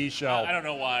TV show. I don't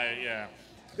know why. Yeah.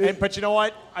 But you know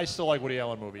what? I still like Woody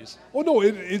Allen movies. Oh no,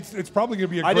 it's probably going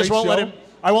to be a I great just won't show. let him.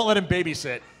 I won't let him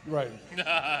babysit. Right.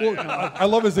 Well, I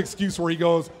love his excuse where he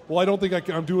goes, "Well, I don't think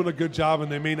I'm doing a good job,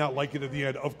 and they may not like it at the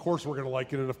end. Of course, we're going to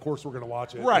like it, and of course, we're going to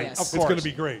watch it. Right. Yes. Of It's course. going to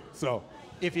be great. So,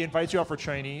 If he invites you out for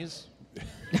Chinese.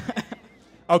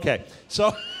 Okay.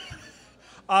 So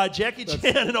Jackie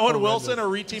Chan and Owen Wilson are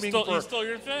reteaming He stole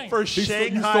your thing. for you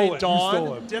Shanghai stole it. You Dawn.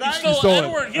 stole it. Did You I? stole stole it.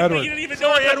 Edward. He Edward. didn't even know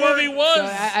Sorry, what that Edward. movie was.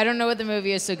 So I don't know what the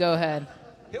movie is, so go ahead.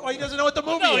 Oh, he doesn't know what the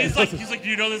movie No, is. he's like, do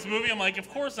you know this movie? I'm like, of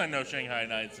course I know Shanghai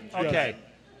Nights. And Okay.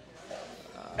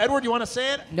 Edward, you want to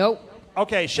say it? Nope.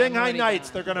 Okay, Shanghai already Nights.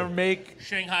 gone. They're going to make.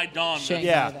 Shanghai Dawn. Shanghai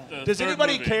Yeah. Dawn. Does third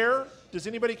anybody movie. care? Does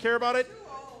anybody care about it?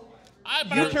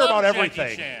 But You I care love about Jackie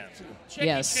everything. Chan. Jackie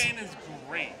Yes. Chan is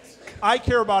great. I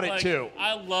care about it Like, too.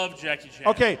 I love Jackie Chan.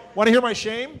 Okay, want to hear my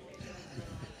shame?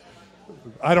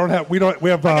 I don't have. We have.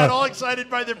 I got all excited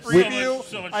by the preview.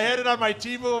 So much I had shame. it on my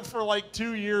TiVo for like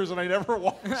 2 years, and I never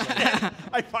watched it.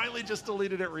 I finally just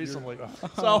deleted it recently.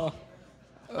 So,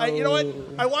 you know what?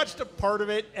 I watched a part of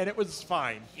it, and it was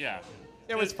fine. Yeah.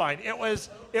 It was fine. It was.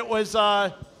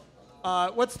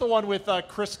 What's the one with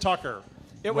Chris Tucker?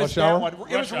 It was Rush that Hour? one.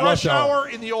 It was Rush Rush Hour. Hour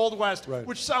in the Old West, Right.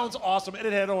 which sounds awesome, and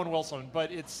it had Owen Wilson,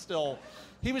 but it's still.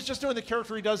 He was just doing the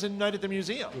character he does in Night at the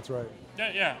Museum. That's right.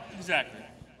 Yeah, exactly.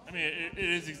 I mean, it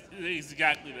is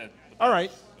exactly that. All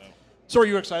right. So are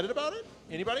you excited about it?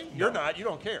 Anybody? You're not. You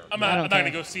don't care. I'm I not don't going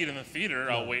to care. go see it in the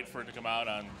theater. I'll wait for it to come out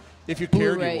on. If you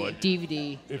cared, Blu-ray, you would.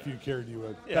 DVD. If you cared, you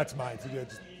would. Yeah. That's mine. So yeah,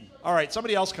 just, All right.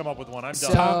 Somebody else come up with one. I'm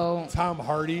done. So Tom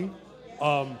Hardy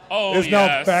Oh, is now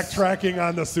yes. backtracking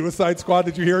on the Suicide Squad.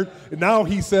 Did you hear it? And now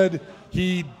he said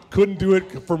he couldn't do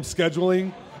it from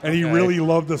scheduling, and he Okay. really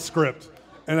loved the script.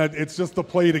 And it's just a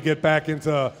play to get back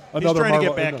into He's another trying to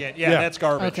Marvel. get back in. Yeah, that's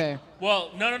garbage. okay. Well,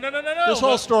 no. This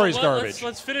whole story's Let's- garbage.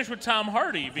 Let's finish with Tom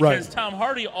Hardy because Right. Tom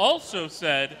Hardy also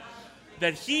said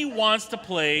that he wants to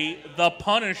play the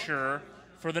Punisher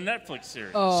for the Netflix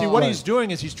series. See, what Right. he's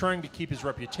doing is he's trying to keep his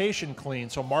reputation clean,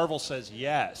 so Marvel says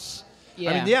yes. I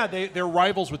Yeah. mean, yeah, they're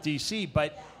rivals with DC,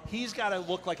 but he's got to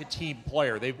look like a team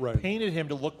player. They've Right. painted him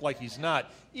to look like he's not,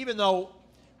 even though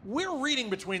we're reading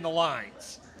between the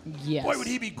lines. Yes. Boy, would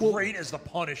he be great as the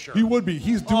Punisher. He would be.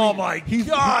 He's doing. Oh, my he's,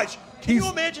 gosh. Can you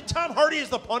he's- imagine Tom Hardy as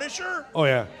the Punisher? Oh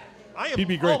yeah. I am. He'd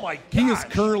be great. Oh, my gosh. He is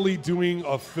currently doing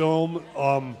a film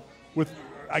with.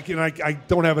 I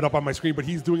don't have it up on my screen, but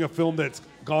he's doing a film that's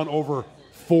gone over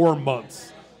 4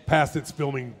 months past its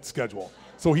filming schedule.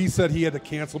 So he said he had to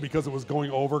cancel because it was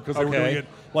going over because they were Okay. doing it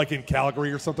like in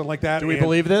Calgary or something like that. Do we And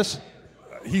believe this?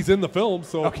 he's in the film?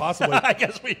 So possibly. I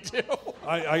guess we do.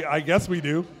 I guess we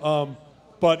do.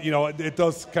 But you know, it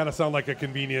does kind of sound like a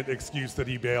convenient excuse that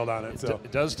he bailed on it. So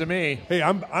It does to me. hey,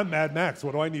 I'm Mad Max.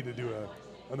 What do I need to do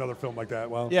another film like that?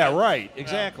 Well, Yeah, right.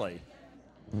 Exactly.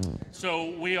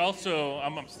 So we also,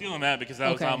 I'm stealing that because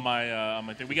that was Okay. on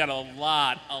my thing. We got a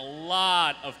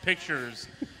lot of pictures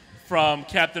from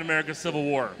Captain America: Civil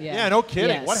War. Yeah, no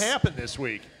kidding. Yes. What happened this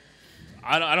week?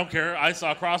 I don't care. I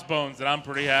saw Crossbones, and I'm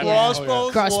pretty happy.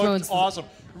 Crossbones, Crossbones. looked awesome.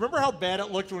 Remember how bad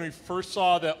it looked when we first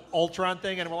saw the Ultron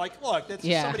thing, and we're like, "Look, that's just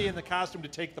Yeah. somebody in the costume to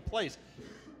take the place."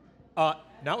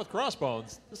 Not with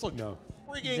Crossbones. This looked No.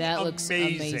 frigging That looks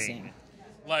amazing. amazing.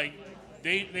 Like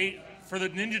they for the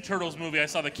Ninja Turtles movie, I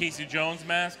saw the Casey Jones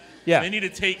mask. Yeah. They need to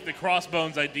take the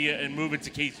Crossbones idea and move it to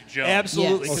Casey Jones.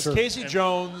 Absolutely, Yes. because Oh, sure. Casey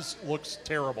Jones looks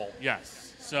terrible.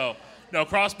 Yes. So no,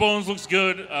 Crossbones looks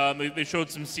good. They showed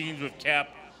some scenes with Cap.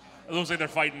 It looks like they're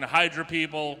fighting the Hydra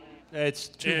people. It's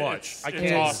too much. I It's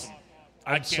can't. awesome. I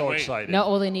I'm can't so wait. excited. Now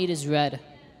all they need is Red.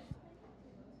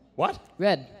 What?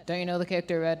 Red. Don't you know the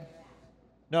character Red?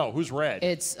 No, who's Red?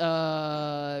 It's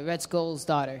Red Skull's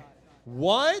daughter.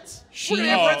 What? She- We're gonna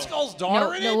have No. Red Skull's daughter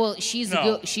No, in no. it? Well, she's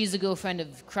No. the girlfriend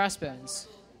of Crossbones.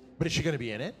 But is she going to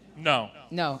be in it? No.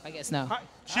 No, I guess no.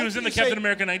 She was in the Captain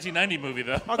America 1990 movie,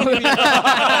 though. How can you be,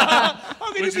 how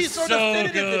can you Which be is so so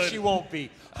definitive that good. she won't be?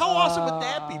 How awesome would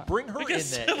that be? Bring her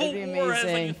Because in there. Civil That'd be War has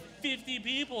amazing. like 50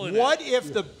 people in What it.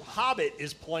 if the Hobbit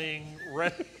is playing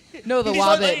Red? No, the He's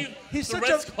Hobbit. like- he's the such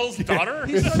Red a Skull's daughter?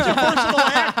 he's such a versatile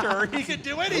actor. He could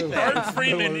do anything. Martin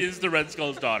Freeman is the Red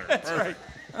Skull's daughter. That's right.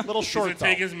 Little He's short going to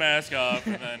take his mask off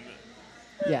and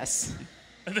Yes.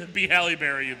 then be Halle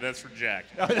Berry, and that's for Jack.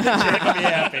 Jack would be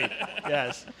happy.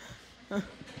 Yes. Oh,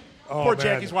 Poor man.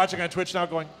 Jackie's watching on Twitch now,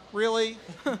 going, "Really?"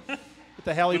 With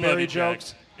the Halle We love Berry you, Jack.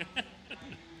 jokes.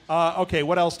 Okay,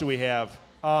 what else do we have?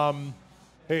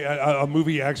 Hey, a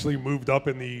movie actually moved up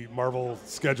in the Marvel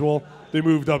schedule. They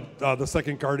moved up the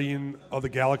second Guardian of the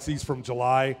Galaxies from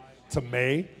July to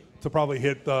May to probably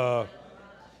hit the.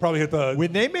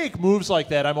 When they make moves like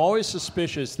that, I'm always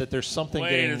suspicious that there's something Wait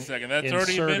getting a second. That's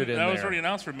inserted already been in that was there. already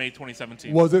announced for May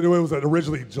 2017. Was it? It was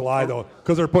originally July though,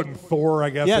 because they're putting Thor, I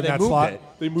guess, Yeah, in they that moved slot. it.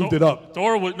 They moved it up.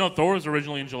 Thor was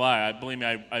originally in July. I believe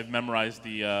me. I've memorized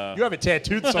the. You have it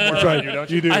tattooed somewhere That's on right. you, don't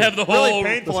you? You do. I have the Really whole.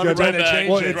 painful The every time schedule. they change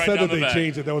Well, it. it right said down that the they back.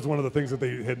 changed it. That was one of the things that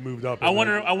they had moved up. I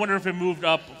wonder if it moved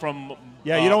up from.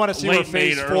 Yeah, you don't want to see where late May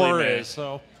Phase to 4 early May. is.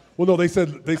 So Well, no, they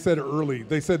said early.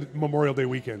 They said Memorial Day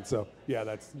weekend. So yeah,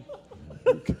 that's.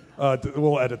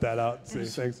 We'll edit that out. See,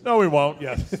 thanks. no, we won't.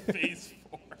 Yes. Phase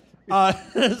 4.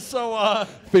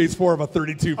 Phase 4 of a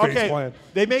 32-phase Okay, plan.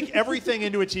 they make everything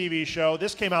into a TV show.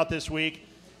 This came out this week.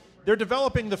 They're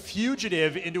developing The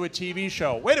Fugitive into a TV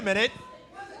show. Wait a minute.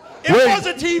 It was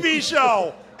a TV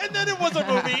show, and then it was a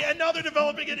movie, and now they're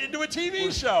developing it into a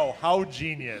TV show. How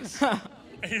genius.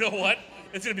 And you know what?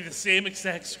 It's going to be the same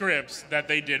exact scripts that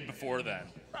they did before then.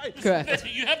 Right. Correct.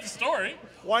 You have the story.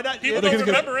 Why not? People Are they don't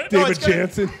gonna get remember it. No, David it's gonna-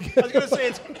 Jansen. I was going to say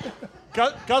it's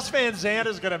Gus Van Sant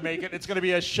is going to make it. It's going to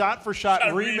be a shot-for-shot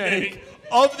A remake remake.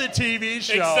 of the TV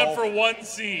show. Except for one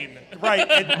scene. Right,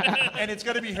 and it's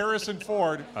going to be Harrison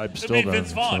Ford. I'm It'd still be been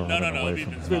Vince Vaughn. No, running it'd away be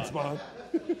from Vince Vince Vaughn.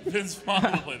 Vaughn. Vince Vaughn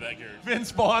will play that character.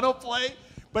 Vince Vaughn will play,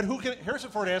 but who can? Harrison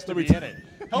Ford has to be in it.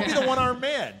 He'll be the one-armed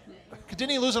man.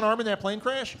 Didn't he lose an arm in that plane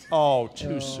crash? Oh,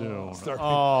 too soon.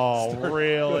 Oh,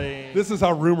 really? This is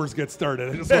how rumors get started.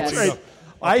 I just want That's to let you right. know.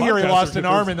 I hear he Podcaster lost an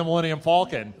differs. arm in the Millennium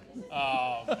Falcon.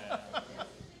 Oh, man.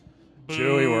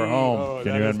 Chewie, we're home. Oh,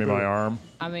 Can that you is hand me my boo. arm?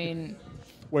 I mean,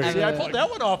 Wait, See, I pulled that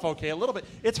one off okay a little bit.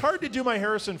 It's hard to do my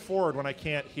Harrison Ford when I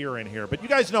can't hear in here, but you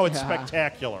guys know it's Yeah.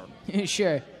 spectacular.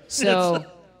 sure. So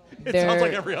It there- sounds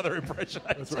like every other impression.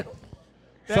 That's right.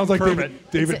 Sounds like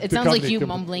Kermit. David it sounds like Duchovny you could-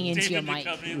 mumbling into your mic.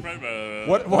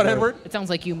 What, Edward? It sounds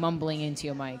like you mumbling into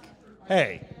your mic.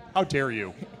 Hey, how dare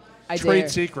you? I Trade dare.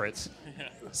 secrets.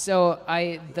 So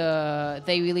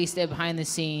they released a behind the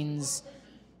scenes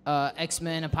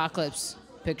X-Men Apocalypse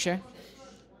picture.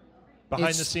 Behind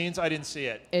It's- the scenes, I didn't see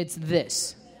it. It's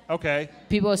this. Okay.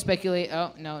 People speculate.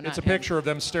 Oh no, not It's a him. picture of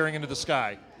them staring into the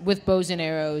sky. with bows and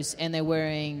arrows, and they're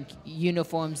wearing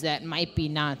uniforms that might be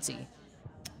Nazi.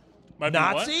 Might be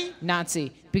what? Nazi?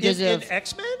 Nazi because in of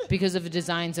X-Men? because of the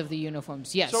designs of the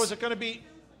uniforms. Yes. So is it going to be?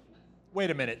 Wait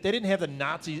a minute. They didn't have the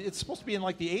Nazis. It's supposed to be in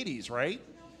like the 80s, right?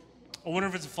 I wonder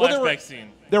if it's a flashback Well, there were- scene.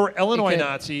 There were Illinois could.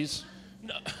 Nazis.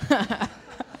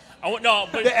 No,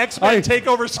 but The X-Men take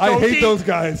over Skokie. I hate those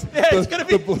guys. Yeah, it's gonna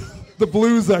be- the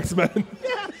Blues X-Men.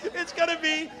 Yeah, it's gonna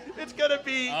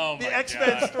be Oh the my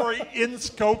X-Men God. story in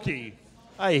Skokie.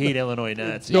 I hate Illinois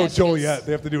Nazis. No, Yeah, because- Joliet.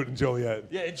 They have to do it in Joliet.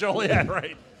 Yeah, in Joliet,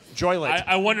 right? Joylet.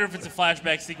 I wonder if it's a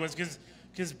flashback sequence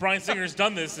because Bryan Singer's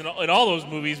done this in all those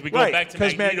movies. We go right, back to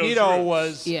because Magneto's Magneto roots.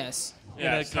 was yes. in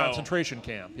Yeah, a so concentration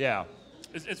camp. Yeah.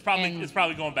 It's And-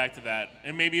 probably going back to that,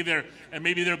 and maybe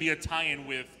there'll be a tie-in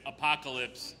with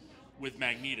Apocalypse with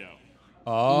Magneto.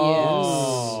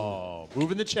 Oh,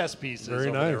 moving the chess pieces Very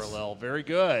over there, nice. Lil. Very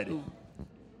good.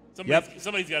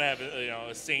 Somebody's got to have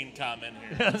a sane comment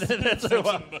here.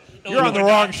 You're on the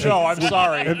wrong show. I'm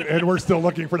sorry. And we're still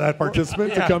looking for that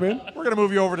participant to come in. We're going to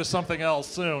move you over to something else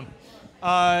soon.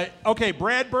 Okay,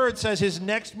 Brad Bird says his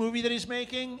next movie that he's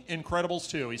making, Incredibles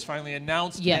 2. He's finally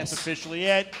announced Yes. that's officially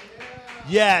it.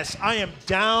 Yes, I am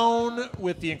down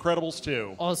with The Incredibles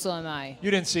 2. Also am I.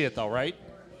 You didn't see it, though, right?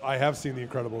 I have seen The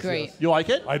Incredibles. Great. Yes. You like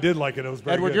it? I did like it. It was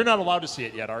very Edward, good. you're not allowed to see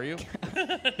it yet, are you?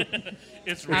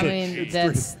 It's I really mean, cheap.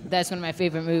 that's one of my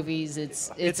favorite movies. It's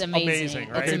amazing. amazing,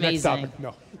 right? It's Okay, next amazing. topic.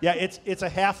 No. Yeah, it's a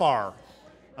half hour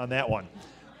on that one.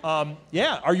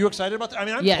 Yeah, are you excited about that? I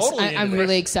mean, I'm Yes, totally into I'm this.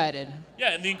 really excited.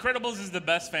 Yeah, and The Incredibles is the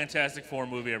best Fantastic Four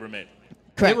movie ever made.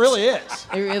 Correct. It really is.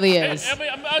 It really is. I mean,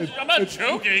 I'm not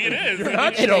joking. It is.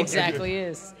 not It joking. exactly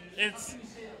is. It's.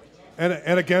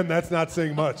 And again, that's not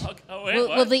saying much. Oh, wait, Well,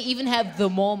 what? well, they even have the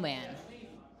Mole Man.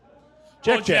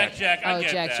 Jack. Jack. I Oh,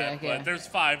 get Jack, that. Jack, yeah. But there's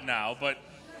 5 now. But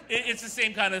it's the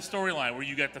same kind of storyline where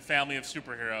you get the family of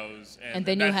superheroes, And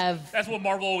then you that's- That's what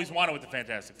Marvel always wanted with the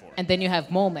Fantastic Four. And then you have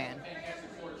Mole Man.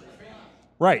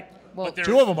 Right. Well, But they're-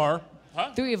 2 of them are,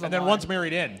 Huh? 3 of them and then are. one's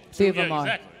married in. 3 of Yeah, them are.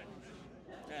 exactly.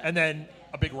 And then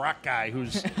a big rock guy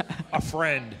who's a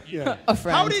friend. Yeah. A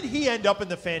friend. How did he end up in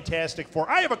the Fantastic Four?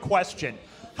 I have a question.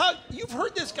 You've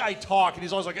heard this guy talk, and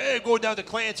he's always like, "Hey, going down to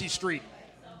Clancy Street,"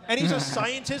 and he's a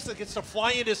scientist that gets to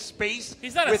fly into space.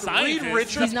 He's not a with scientist. Reed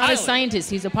Richards. He's not a pilot. scientist.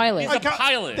 He's a pilot. He's a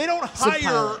pilot. They don't a hire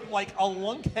pilot. like a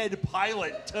lunkhead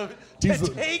pilot to He's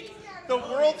a- take the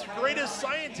world's greatest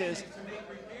scientist.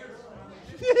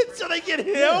 So they get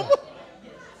him?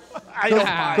 I don't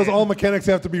buy Because it. all mechanics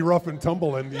have to be rough and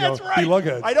tumble and That's be right.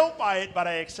 lugheads. I don't buy it, but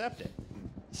I accept it.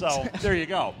 So there you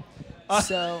go.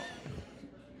 So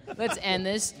let's end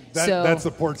this. That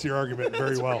supports your argument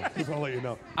very well. Just want to let you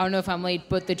know. I don't know if I'm late,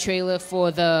 but the trailer for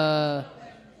the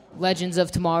Legends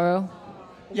of Tomorrow.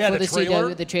 Yeah, for the trailer.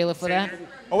 CW, the trailer for that.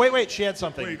 Oh, wait, she had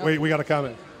something. Wait, we got a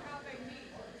comment.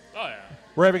 Oh yeah.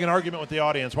 We're having an argument with the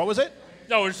audience. What was it?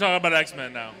 No, we're just talking about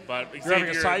X-Men now. But You're having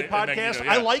a Xavier side and podcast? Magneto,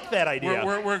 yeah. I like that idea.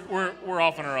 We're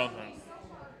off on our own thing.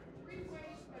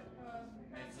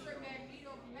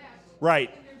 Right.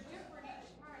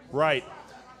 Right.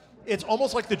 It's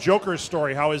almost like the Joker's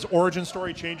story, how his origin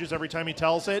story changes every time he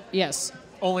tells it. Yes.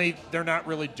 Only they're not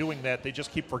really doing that. They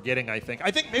just keep forgetting, I think.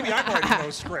 I think maybe I'm writing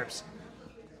those scripts.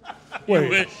 Wait. You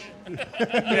wish.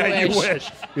 Yeah, you wish.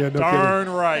 Yeah, no Darn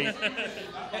right.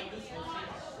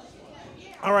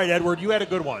 All right, Edward, you had a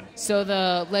good one. So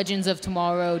the Legends of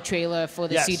Tomorrow trailer for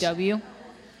the Yes. CW.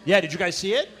 Yeah, did you guys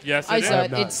see it? Yes, I did. saw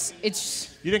it. not.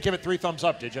 It's. You didn't give it 3 thumbs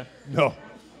up, did you? No.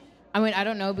 I mean, I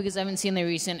don't know because I haven't seen the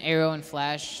recent Arrow and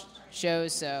Flash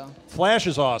shows. So Flash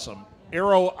is awesome.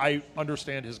 Arrow, I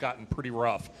understand, has gotten pretty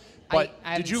rough. But I did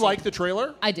haven't you seen like it. the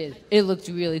trailer? I did. It looked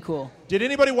really cool. Did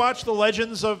anybody watch the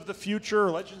Legends of the Future,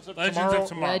 or Legends of Legends Tomorrow? of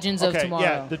Tomorrow. Legends of Okay, Tomorrow.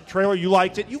 yeah, the trailer, you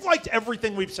liked it. You've liked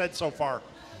everything we've said so far.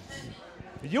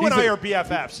 You and I are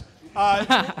BFFs.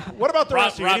 What about the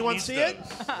rest of you? Rob Anyone needs see those. it?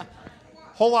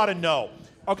 Whole lot of no.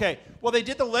 Okay, well, they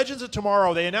did the Legends of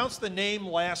Tomorrow. They announced the name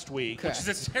last week. Correct.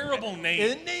 It's a terrible The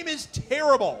name. name is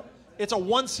terrible. It's a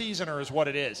one-seasoner is what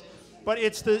it is. But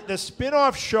it's the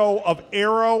spin-off show of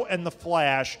Arrow and the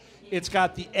Flash. It's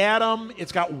got the Atom.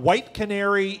 It's got White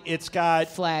Canary. It's got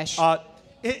Flash.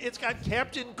 It's got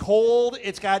Captain Cold.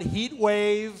 It's got Heat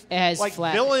Wave. It has like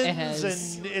Fla- villains, it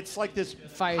has and it's like this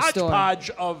Firestorm. hodgepodge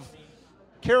of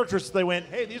characters. They went,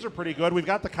 hey, these are pretty good. We've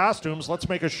got the costumes. Let's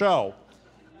make a show.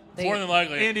 More than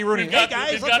likely. Andy Rooney, We've got hey,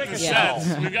 guys, we've let's got make the a sets.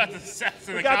 show. We've got the sets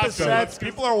and We the got the costumes. sets.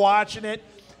 People are watching it.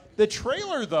 The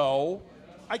trailer, though,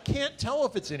 I can't tell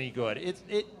if it's any good.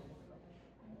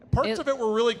 Parts of it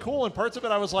were really cool, and parts of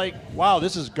it I was like, wow,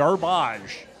 this is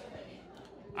garbage.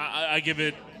 I give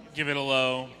it a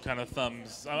low kind of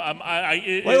thumbs.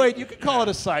 Wait, you could call it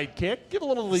a sidekick. Give a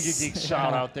little League of Geeks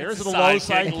shout out there. Is it a low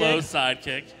sidekick? Low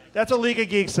sidekick. That's a League of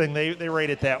Geeks thing. They rate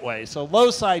it that way. So low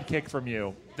sidekick from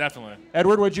you. Definitely.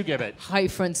 Edward, what'd you give it? High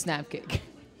front snap kick.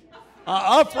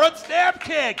 Up front snap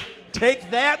kick. Take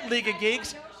that, League of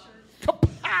Geeks.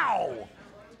 Kapow!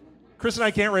 Chris and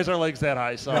I can't raise our legs that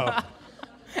high, so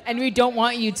And we don't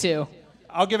want you to.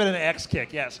 I'll give it an X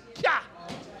kick, yes. Yeah.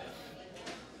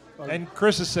 And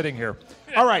Chris is sitting here.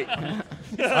 All right.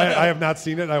 I have not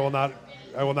seen it. I will not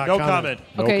No comment.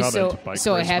 No Okay, comment by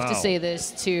so I Chris have to Mao. say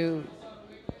this to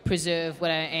preserve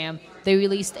what I am. They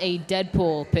released a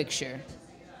Deadpool picture.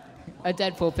 A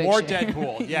Deadpool picture. More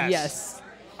Deadpool, yes. Yes,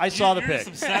 I saw the You're pic. just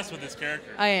obsessed with this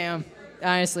character. I am.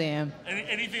 I honestly am.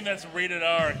 Anything that's rated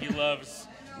R, he loves.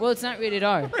 Well, it's not rated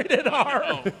R, Rated R.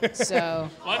 Oh, so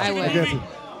watch I the would. movie.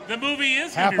 The movie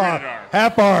is going Half to be rated R. R.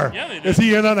 Half R. Yeah, they did. Is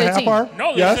he in on a half 15. R?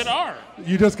 No, they yes? said R.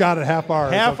 You just got it. Half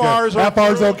R. Half okay. R's Half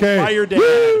R's approved okay. by your dad.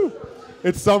 Woo!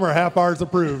 It's summer. Half R's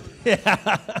approved.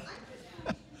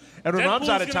 And when mom's Deadpool's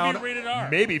out of gonna town, be rated R.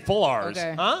 maybe full R's.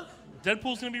 Okay. Huh?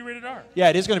 Deadpool's going to be rated R. Yeah,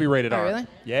 it is going to be rated Oh, R. really?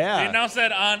 They Yeah. announced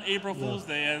that on April Fool's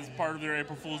Day as part of their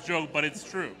April Fool's joke, but it's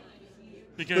true.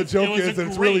 Because The joke it was is a that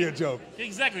it's great- really a joke.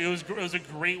 Exactly. It was a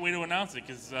great way to announce it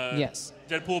because Yes.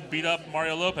 Deadpool beat up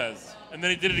Mario Lopez, and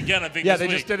then he did it again. I think. Yeah, this they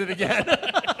week. just did it again.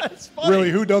 It's funny. Really,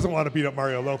 who doesn't want to beat up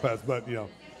Mario Lopez? But, you know.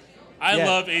 I Yeah.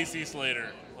 love AC Slater.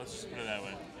 Let's just put it that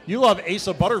way. You love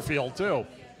Asa Butterfield, too.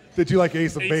 Did you like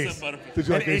Ace of Ace Base? of Butterfield. Did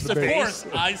you like And Ace Ace of of Of Base? course,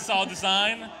 I saw the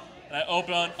sign, and I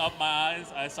opened up my eyes.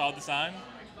 I saw the sign.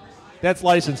 That's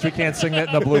licensed. We can't sing that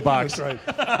in the blue box. That's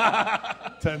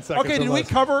right. 10 seconds. Okay, or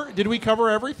did we less. cover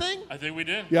everything? I think we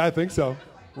did. Yeah, I think so.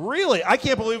 Really? I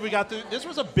can't believe we got through. This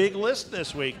was a big list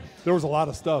this week. There was a lot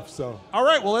of stuff, so. All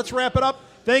right, well, let's wrap it up.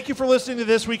 Thank you for listening to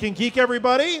This Week in Geek,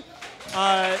 everybody.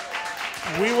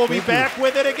 We will be back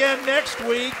with it again next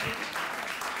week.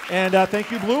 And thank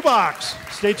you, Blue Box.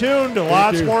 Stay tuned.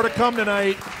 Lots you. more to come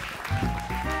tonight.